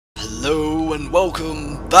Hello and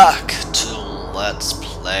welcome back to Let's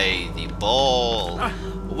Play the Ball.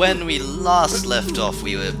 When we last left off,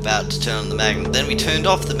 we were about to turn on the magnet. Then we turned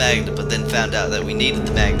off the magnet, but then found out that we needed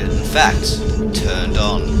the magnet. In fact, turned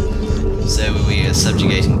on. So we are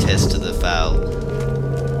subjugating Tess to the foul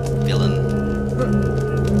villain.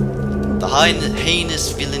 The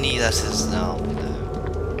heinous villainy that is now.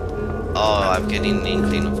 No. Oh, I'm getting an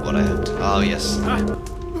inkling of what I have to. Oh yes.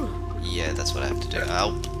 Yeah, that's what I have to do.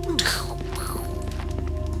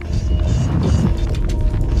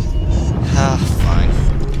 Fine.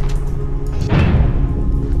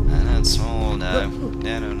 No, it's small. No. No.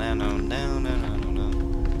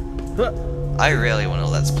 I really want to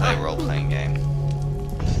Let's Play a role-playing game.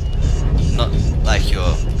 Not like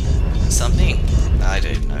you're something. I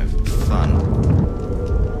don't know. Fun.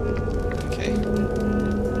 Okay.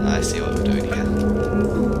 I see what we're doing here.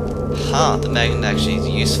 Ha! The magnet actually is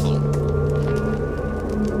useful.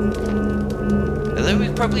 Although we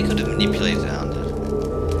probably could have manipulated it under.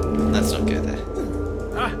 Let's not go there.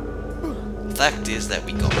 The fact is that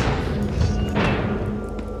we got it.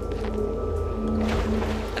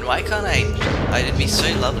 And why can't it'd be so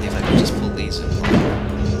lovely if I could just pull these in.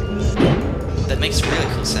 That makes a really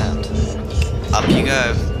cool sound. Up you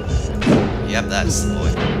go. Yep, that's the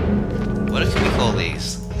boy. What can we call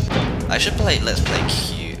these? I should play Let's Play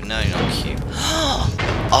Q. No, not Q.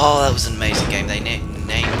 Oh, that was an amazing game. They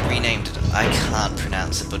renamed it. I can't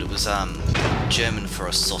pronounce it, but it was German for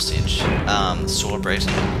a sausage.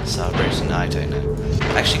 Sauerbraten, I don't know.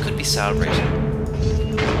 Actually, it could be Sauerbraten.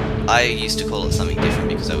 I used to call it something different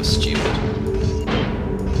because I was stupid.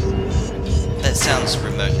 That sounds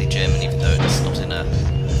remotely German, even though it's not in a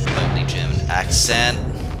remotely German accent.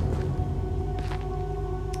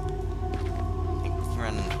 I think we've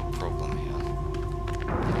run into a problem here.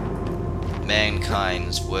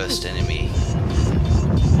 Mankind's worst enemy.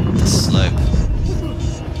 The slope.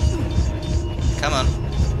 Come on.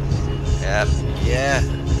 Yep. Yeah.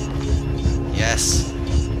 Yes.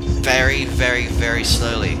 Very, very, very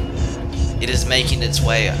slowly. It is making its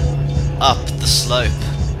way up the slope.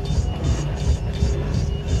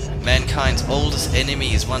 Mankind's oldest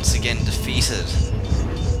enemy is once again defeated.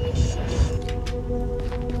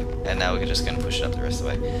 And now we're just going to push it up the rest of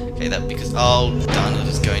the way. Okay, that because... Oh, darn it,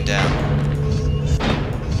 it's going down.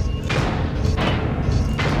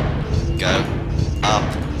 Go up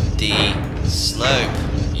the slope,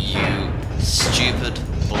 you stupid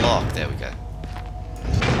block. There we go.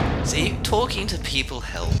 See, talking to people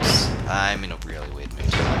helps. I'm in a really weird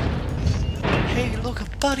mood tonight. Hey, look, a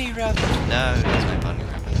bunny rabbit. No, there's no bunny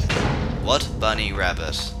rabbit. What bunny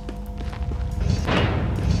rabbit?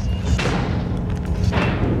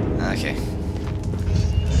 Okay.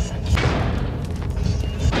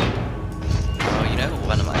 Oh, you know,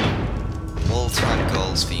 one of my all-time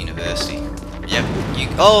goals for university. Yep,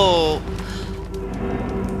 oh!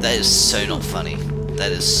 That is so not funny.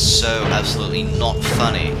 That is so absolutely not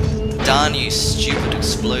funny. Darn you, stupid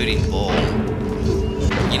exploding ball.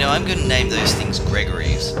 You know, I'm gonna name those things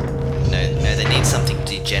Gregory's. No, they need something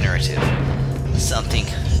degenerative. Something...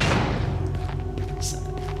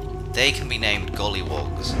 They can be named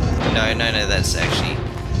gollywogs. No, that's actually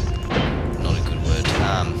not a good word.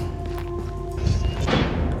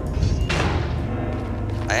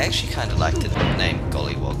 I actually kind of like the name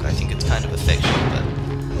Gollywog. I think it's kind of affectionate, but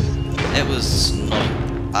it was not...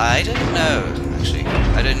 I don't know, actually.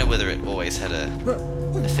 I don't know whether it always had a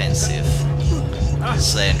offensive,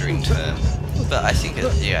 slandering term, but I think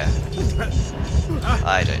it... yeah.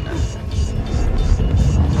 I don't know.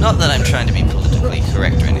 Not that I'm trying to be politically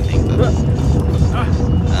correct or anything, but...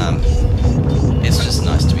 it's just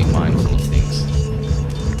nice to be mindful of things.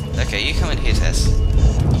 Okay, you come in here, Tess.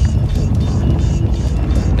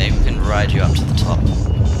 Maybe we can ride you up to the top.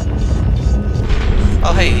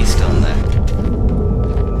 Oh hey, he's still in there.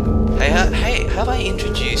 Hey, have I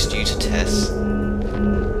introduced you to Tess?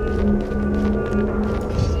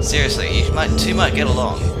 Seriously, two might get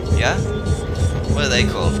along, yeah? What are they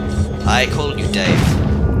called? I called you Dave.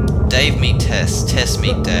 Dave meet Tess, Tess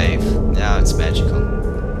meet Dave. Now it's magical.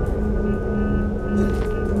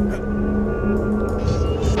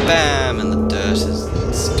 Bam! And the dirt is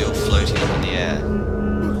still floating up in the air.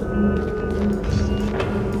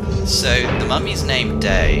 So, the mummy's named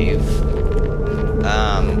Dave.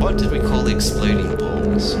 What did we call the exploding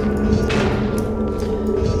balls?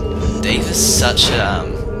 Dave is such a,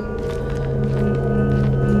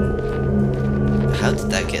 how did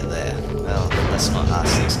that get there? Well, let's not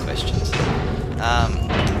ask these questions.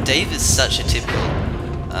 Dave is such a typical,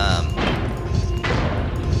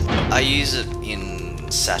 I use it in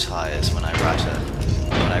satires when I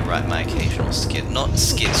I write my occasional skit. Not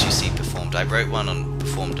skits you see performed. I wrote one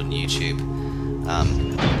performed on YouTube. I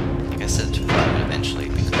think I set it to private eventually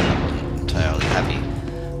because I wasn't entirely happy.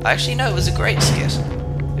 I actually know it was a great skit.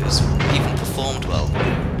 It was even performed well.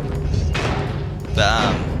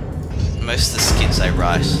 But most of the skits I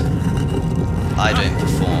write, I don't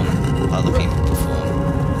perform. Other people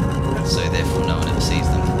perform. So therefore no one ever sees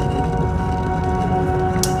them.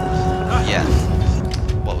 Yeah.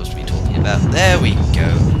 What was we talking about? There we go.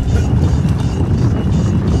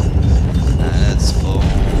 That's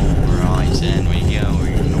alright, and we go.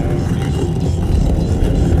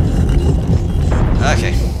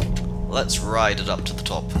 Okay. Let's ride it up to the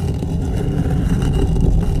top.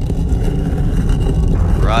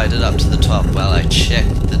 Ride it up to the top while I check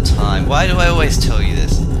the time. Why do I always tell you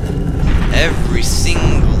this? Every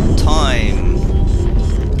single time.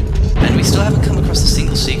 And we still haven't come across a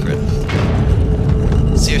single secret.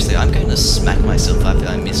 Seriously, I'm going to smack myself up if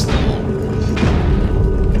I miss them all.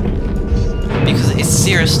 Because it's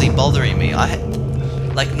seriously bothering me.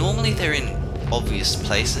 Like, normally they're in obvious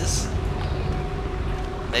places.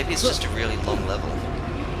 Maybe it's just a really long level.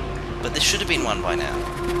 But there should have been one by now.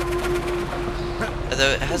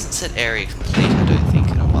 Although it hasn't said area complete, I don't think,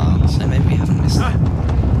 in a while. So maybe we haven't missed it.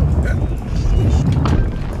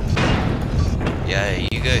 Yeah,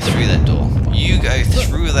 you go through that door. You go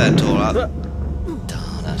through that door.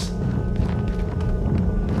 Darn it.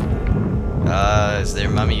 Is there a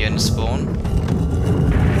mummy going to spawn?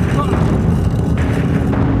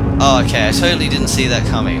 Oh, okay, I totally didn't see that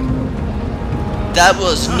coming. That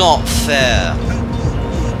was not fair.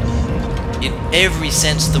 In every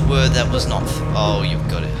sense of the word, that was not oh, you've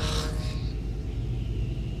got it.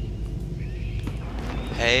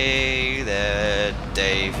 Hey there,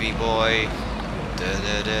 Davey boy.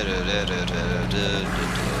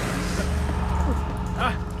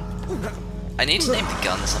 I need to name the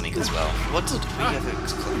gun something as well. What did we ever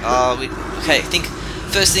okay, think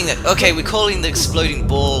first thing that we're calling the exploding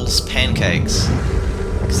balls pancakes.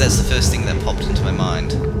 Because that's the first thing that popped into my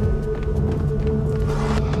mind.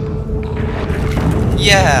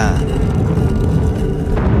 Yeah.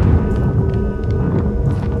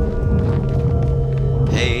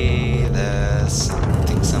 Hey there,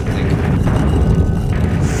 something.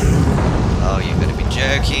 Oh, you've got to be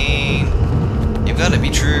joking. You've got to be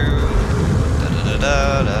true.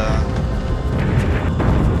 Da.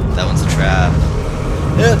 That one's a trap.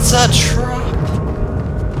 It's a trap.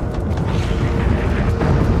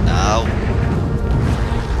 No.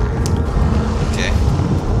 Okay.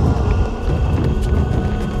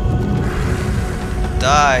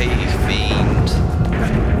 Die, fiend.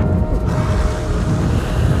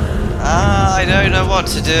 I don't know what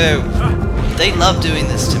to do. They love doing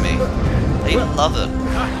this to me. They love it.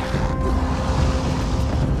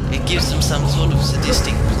 It gives them some sort of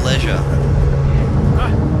sadistic pleasure.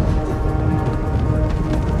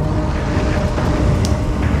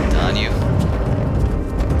 Darn you.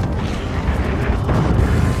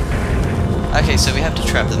 Okay, so we have to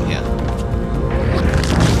trap them here.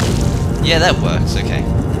 Yeah, that works, okay.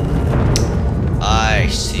 I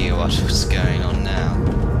see what's going on now.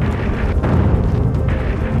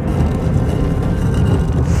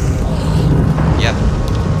 Yep.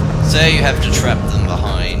 So you have to trap them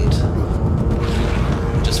behind.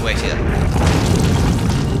 Just wait here.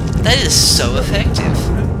 That is so effective.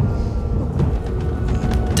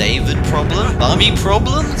 David problem? Mummy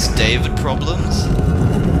problems? David problems?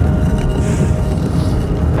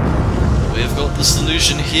 We've got the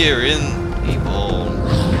solution here in the ball.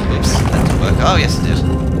 Oops, that didn't work. Oh, yes it did.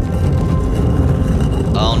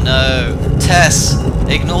 Oh no. Tess!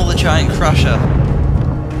 Ignore the giant crusher.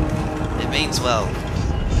 It means well.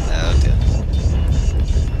 Oh dear.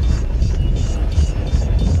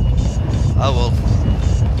 Oh well.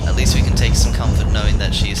 At least we can take some comfort knowing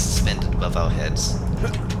that she is suspended above our heads.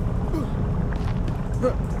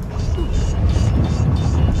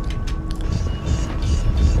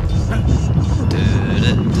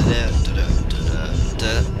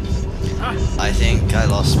 I think I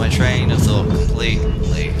lost my train of thought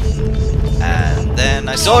completely. And then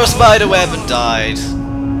I saw a spider web and died.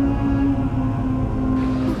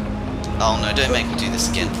 Oh no, don't make me do this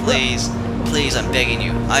again, please. Please, I'm begging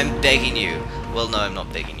you. I'm begging you. Well, no, I'm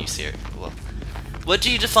not begging you, Siri. Well, what do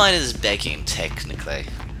you define as begging, technically?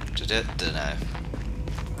 Don't know.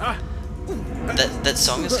 That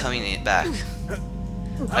song is coming back.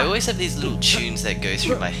 I always have these little tunes that go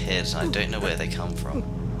through my head, and I don't know where they come from.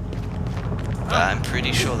 But I'm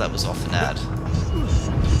pretty sure that was off an ad.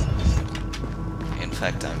 In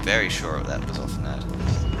fact, I'm very sure that was off an ad.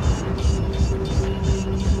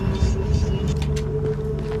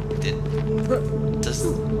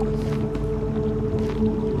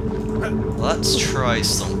 Let's try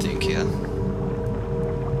something here.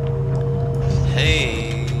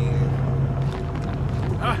 Hey.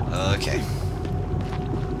 Okay.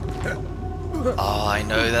 Oh, I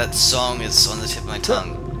know that song. It's on the tip of my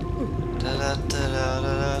tongue.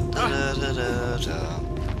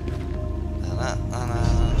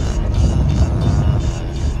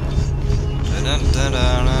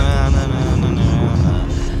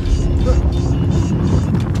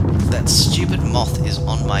 That stupid moth is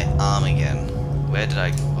on my arm again. Where did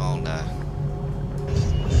I... oh no.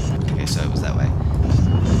 Okay, so it was that way.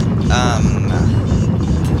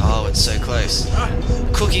 Oh, it's so close.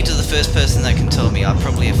 Cookie to the first person that can tell me. I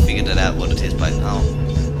probably have figured it out what it is, but oh.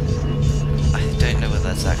 I don't know whether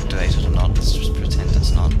that's activated or not. Let's just pretend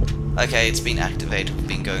it's not. Okay, it's been activated. We've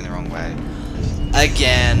been going the wrong way.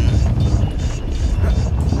 Again.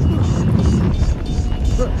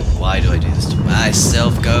 Why do I do this to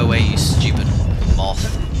myself? Go away, you stupid moth.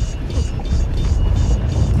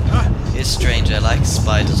 It's strange, I like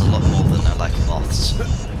spiders a lot more than I like moths.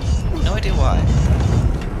 No idea why.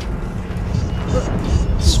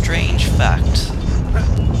 Strange fact.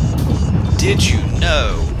 Did you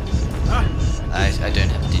know? I don't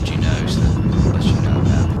have did you know, so what you know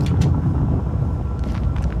about.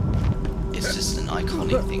 It's just an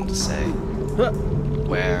iconic thing to say.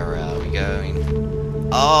 Where are we going?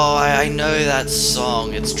 Oh, I know that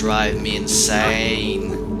song. It's driving me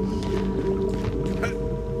insane.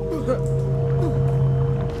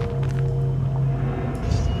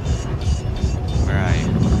 Where are you?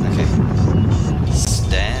 Okay.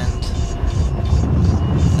 Stand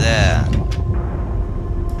there.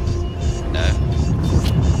 No.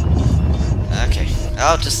 Okay.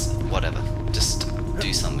 I'll just whatever. Just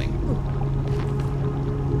do something.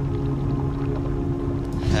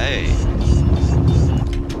 Hey.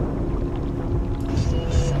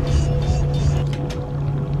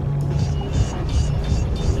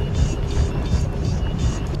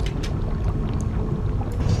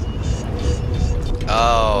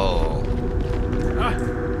 Oh.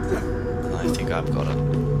 I think I've got it.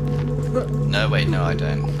 No, wait, no, I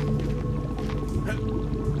don't.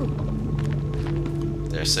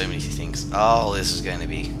 There are so many things. Oh, this is going to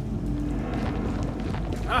be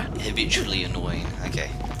habitually annoying. Okay.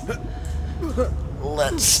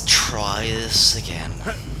 Let's try this again.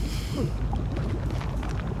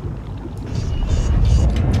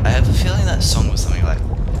 I have a feeling that song was something like,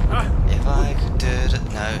 if I could do it...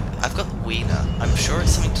 No, I've got Weiner. I'm sure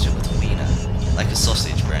it's something to do with Weiner. Like a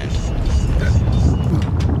sausage brand.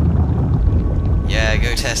 Yeah,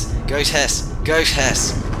 go Tess. Go Tess. Go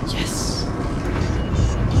Tess. Yes.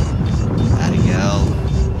 Atta girl.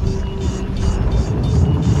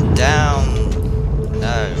 Down.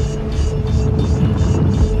 No.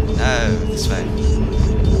 No, this way.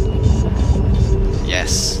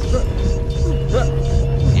 Yes.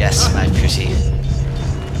 Yes, my pretty.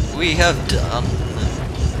 We have done.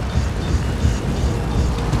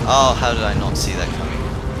 Oh, how did I not see that coming?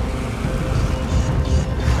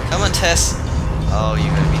 Come on, Tess. Oh,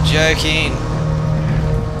 you're gonna be joking.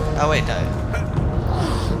 Oh wait, no.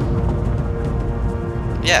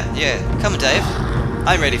 Yeah. Come on, Dave.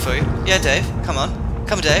 I'm ready for you. Yeah, Dave. Come on.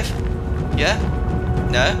 Come on, Dave. Yeah.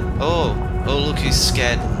 No. Oh, look who's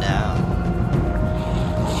scared now.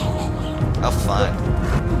 Oh, fine.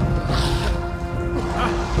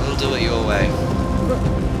 We'll do it your way.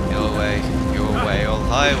 Your way, or the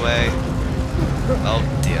highway. Oh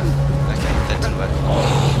dear. Okay, that didn't work.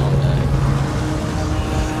 Oh no.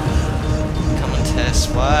 Come on, Tess.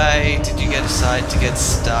 Why did you decide to get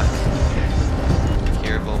stuck?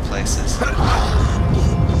 Here of all places.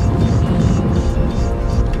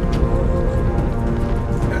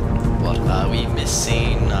 What are we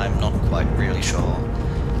missing? I'm not quite really sure.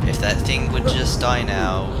 If that thing would just die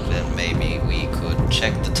now, then maybe we could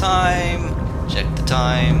check the time. Check the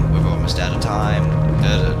time. We're almost out of time.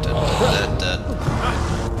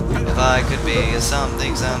 If I could be a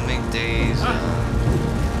something, these.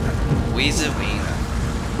 Weezer Weiner.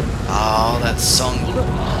 Oh, that song will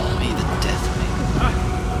be the death of me.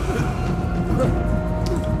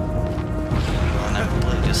 Oh, I'm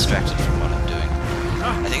completely distracted from what I'm doing.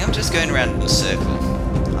 I think I'm just going around in a circle,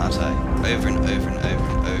 aren't I? Over and over and over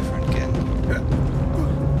and over again.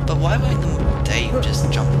 But why won't they just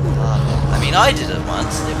jump harder? I mean, I did it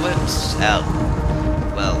once, and it worked out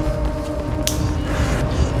well.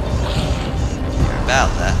 You're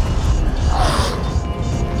about that.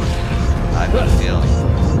 I've got a feeling.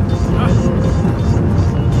 I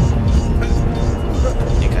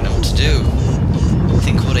think I know what to do.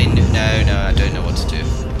 Think what I knew. No, I don't know what to do.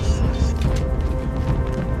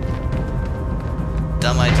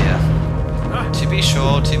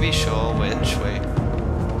 to be sure which way.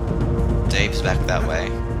 Dave's back that way.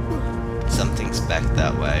 Something's back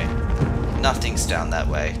that way. Nothing's down that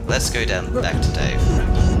way. Let's go down back to Dave.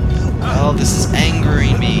 Oh, this is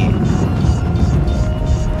angering me.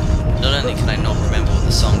 Not only can I not remember what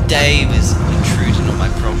the song, Dave is intruding on my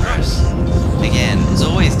progress. Again, as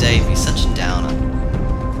always, Dave, he's such a downer.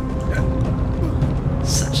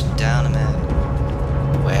 Such a downer, man.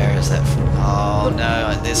 Where is that from? Oh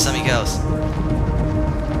no, there's something else.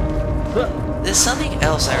 There's something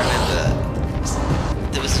else I remember.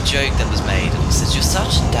 There was a joke that was made, and it says, "You're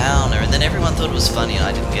such a downer," and then everyone thought it was funny, and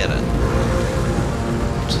I didn't get it.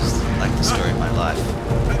 Which is like the story of my life.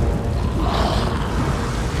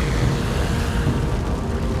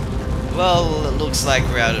 Well, it looks like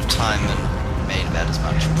we're out of time and made about as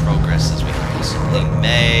much progress as we can possibly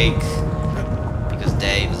make. Because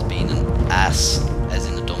Dave has been an ass, as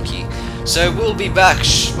in a donkey. So we'll be back.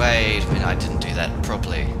 Wait, I mean, I didn't do that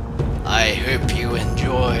properly. I hope you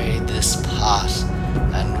enjoyed this part,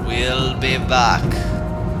 and we'll be back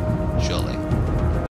shortly.